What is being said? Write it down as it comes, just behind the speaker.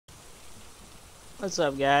What's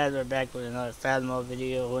up, guys? We're back with another Phasmo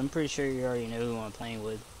video. I'm pretty sure you already know who I'm playing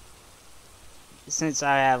with. Since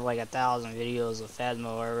I have like 1,000 videos of Phasmo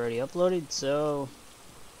already uploaded, so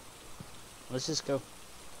let's just go.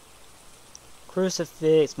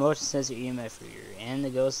 Crucifix, motion sensor EMF reader, and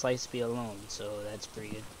the ghost likes to be alone, so that's pretty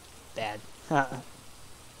good. Bad.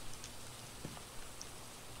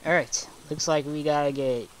 Alright, looks like we gotta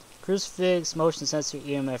get crucifix, motion sensor,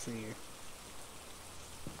 EMF reader.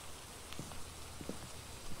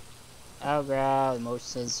 I'll grab the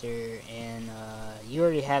motion sensor, and you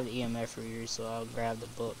already have the EMF reader, so I'll grab the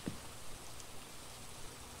book.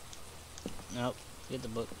 Nope, get the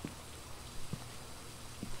book.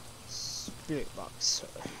 Spirit box.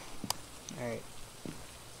 Alright.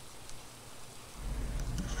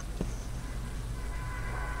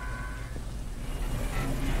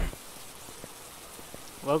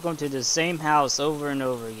 Welcome to the same house over and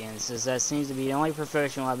over again, since that seems to be the only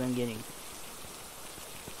professional I've been getting.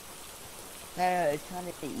 It's kind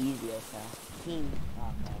of easier, so.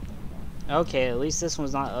 Okay, at least this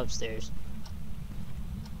one's not upstairs.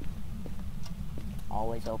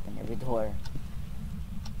 Always open every door.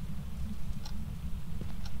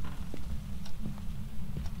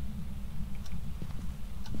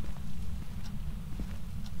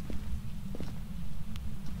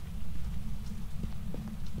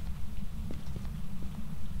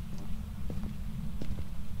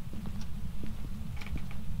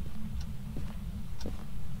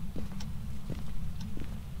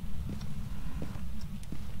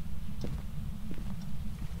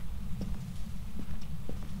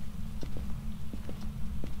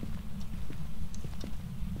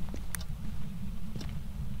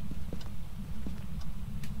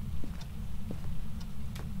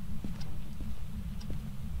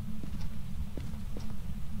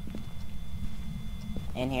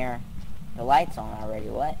 In here, the light's on already.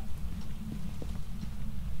 What?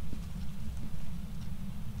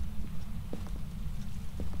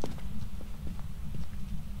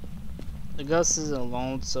 The ghost is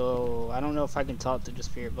alone, so I don't know if I can talk to the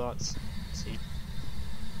spirit box. Let's see.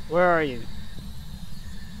 Where are you?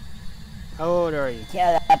 How old are you?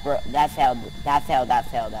 Yeah, that's how.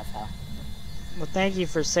 Well, thank you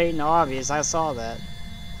for stating the obvious. I saw that.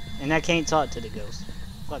 And I can't talk to the ghost.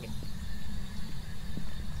 Fuck it.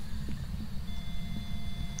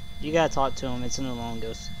 You gotta talk to him. It's an alone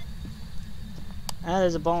ghost. Ah,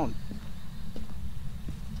 there's a bone.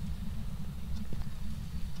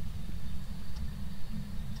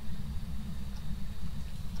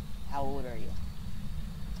 How old are you?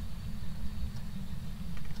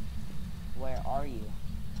 Where are you?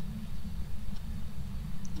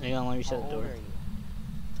 Hang on, let me shut the door.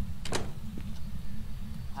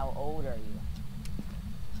 How old are you?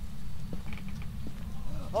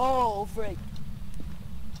 Oh, frick!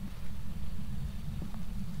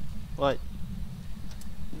 What?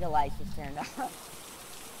 The lights just turned off.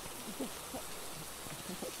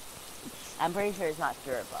 I'm pretty sure it's not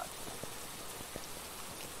spirit box.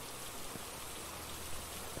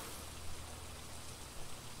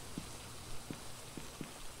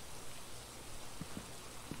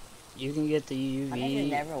 You can get the UV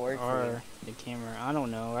never worked or the camera. I don't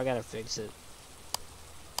know. I gotta fix it.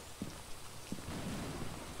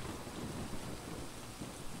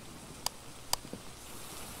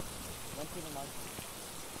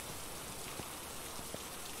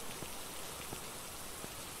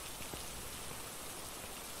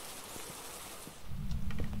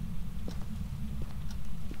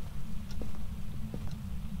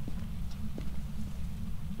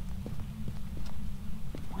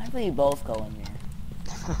 Why do we both go in there?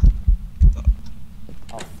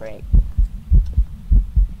 Oh, frick.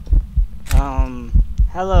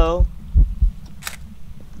 Hello.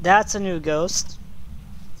 That's a new ghost.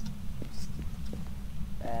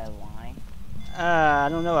 Why? I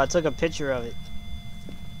don't know. I took a picture of it.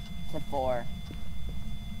 It's a 4.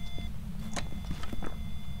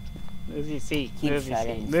 Move your feet. Keep Move your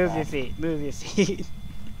shutting feet. and Move your stuff. feet. Move your feet.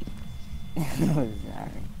 Sorry.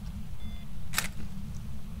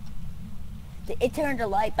 It turned the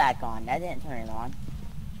light back on. That didn't turn it on.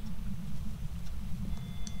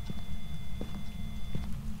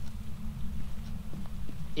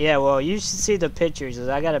 Yeah, well, you should see the pictures. 'Cause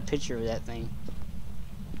I got a picture of that thing.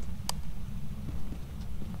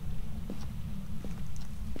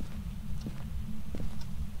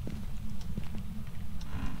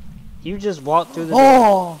 You just walked through the door.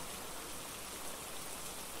 Oh!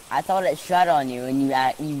 I thought it shut on you, and you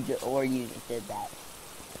just did that.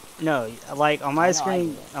 No, like on my I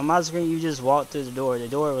screen, did. on my screen, you just walked through the door. The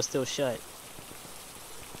door was still shut.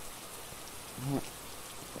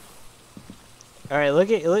 All right,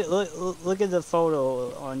 look at the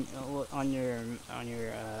photo on your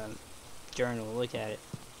journal. Look at it.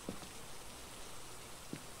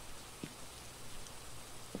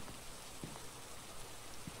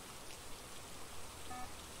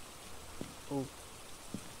 Oh,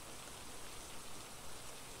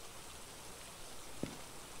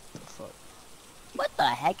 the fuck. What the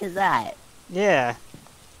heck is that? Yeah,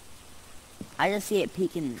 I just see it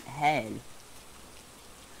peeking head.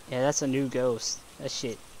 yeah, that's a new ghost. That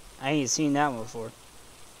shit, I ain't seen that one before.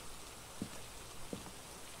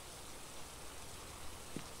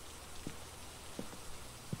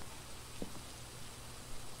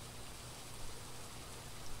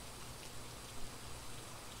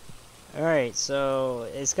 Alright, so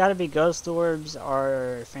it's gotta be ghost orbs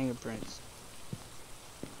or fingerprints.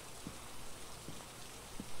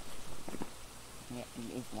 Yeah,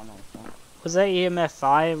 it's one of them. Was that EMF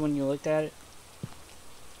 5 when you looked at it?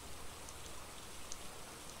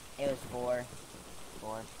 It was 4.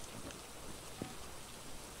 4.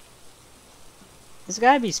 It's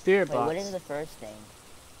gotta be spirit Wait, box. what is the first thing?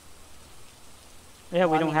 Yeah,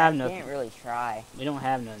 well, we I don't mean, have I nothing. didn't really try. We don't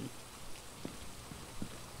have nothing.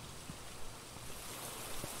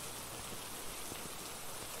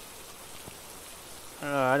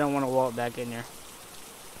 I don't want to walk back in there.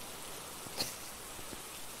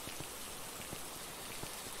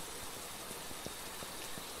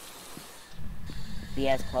 Be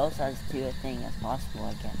as close as to a thing as possible,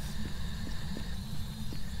 I guess.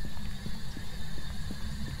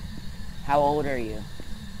 How old are you?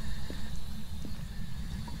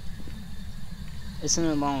 It's an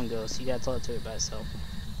alone ghost. You gotta talk to it by itself.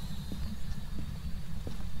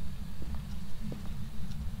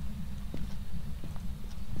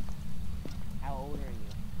 How old are you?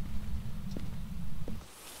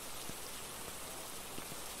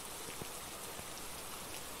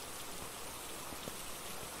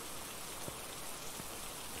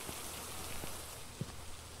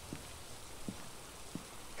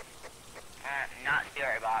 Not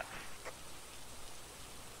spirit box.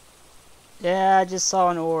 Yeah, I just saw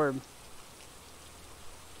an orb.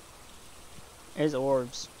 There's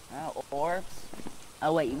orbs. Oh, orbs?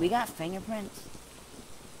 Oh wait, we got fingerprints?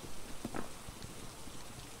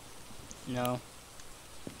 No.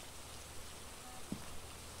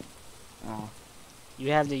 Oh.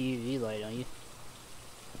 You have the UV light, don't you?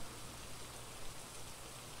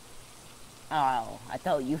 Oh, I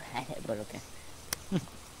thought you had it, but okay.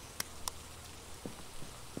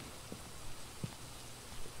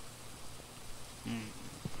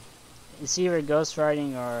 It's either ghost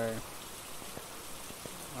writing or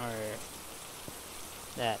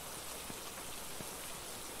that.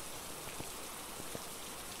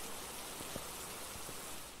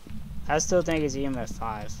 I still think it's EMF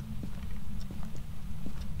 5.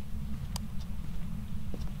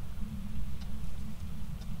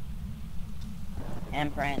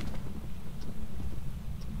 Handprint.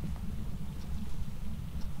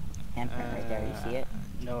 Handprint right there, you see it?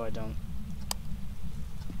 No, I don't.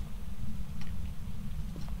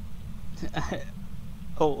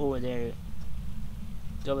 Oh, there.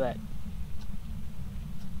 Go back.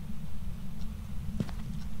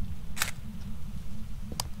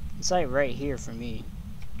 It's like right here for me.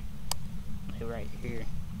 Like right here.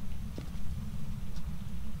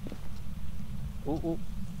 Ooh.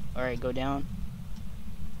 Alright, go down.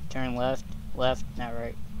 Turn left. Left, not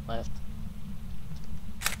right. Left.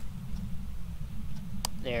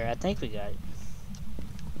 There, I think we got it.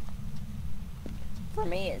 For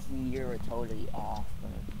me, it's you're totally off,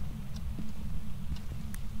 but...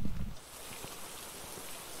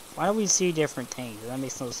 Why do we see different things? That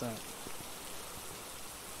makes no sense.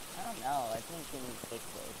 I don't know, I think they need to fix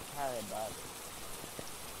it. It's probably a bug.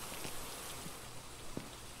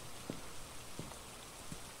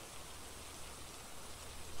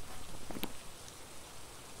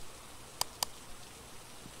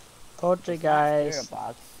 Poltergeist.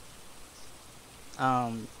 Box.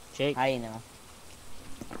 Jake. How do you know?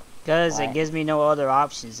 Because it gives me no other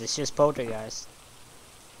options. It's just poltergeist.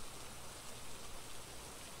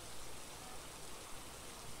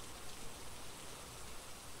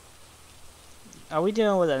 Are we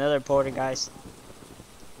dealing with another poltergeist?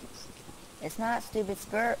 It's not stupid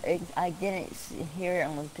spirit. I didn't hear it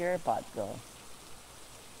on the spirit box go.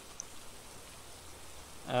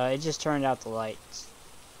 It just turned out the lights.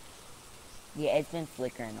 Yeah, it's been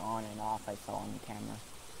flickering on and off, I saw on the camera.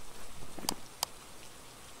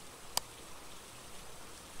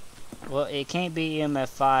 Well, it can't be EMF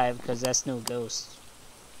 5 because that's no ghost.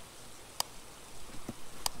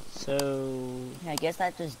 So... I guess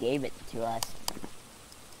that just gave it to us.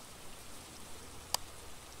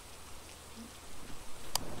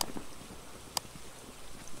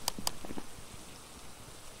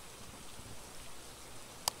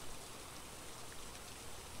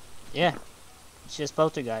 Yeah, it's just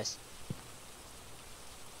poltergeist.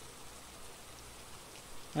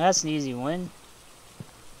 That's an easy win.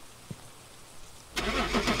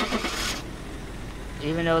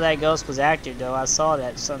 Even though that ghost was active, though, I saw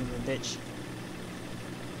that son of a bitch.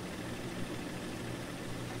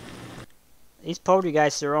 These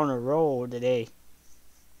poltergeists are on a roll today.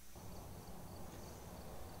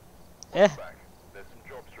 Yeah.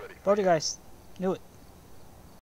 Poltergeist. Knew it.